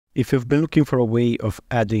If you've been looking for a way of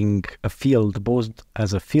adding a field both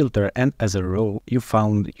as a filter and as a row, you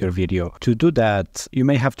found your video. To do that, you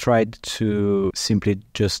may have tried to simply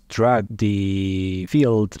just drag the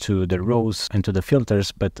field to the rows and to the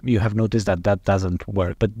filters, but you have noticed that that doesn't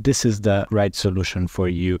work. But this is the right solution for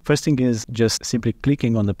you. First thing is just simply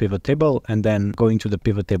clicking on the pivot table and then going to the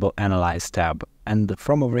PivotTable Analyze tab. And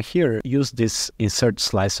from over here, use this Insert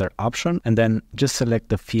Slicer option and then just select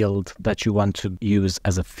the field that you want to use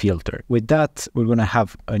as a filter. With that, we're going to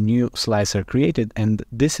have a new slicer created, and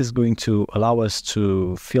this is going to allow us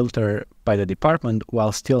to filter by the department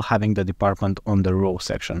while still having the department on the row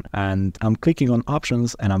section. And I'm clicking on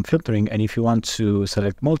options and I'm filtering, and if you want to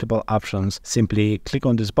select multiple options, simply click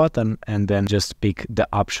on this button and then just pick the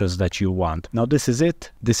options that you want. Now this is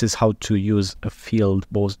it. This is how to use a field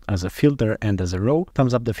both as a filter and as a row.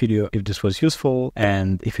 Thumbs up the video if this was useful,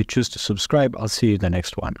 and if you choose to subscribe, I'll see you in the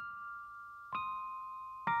next one.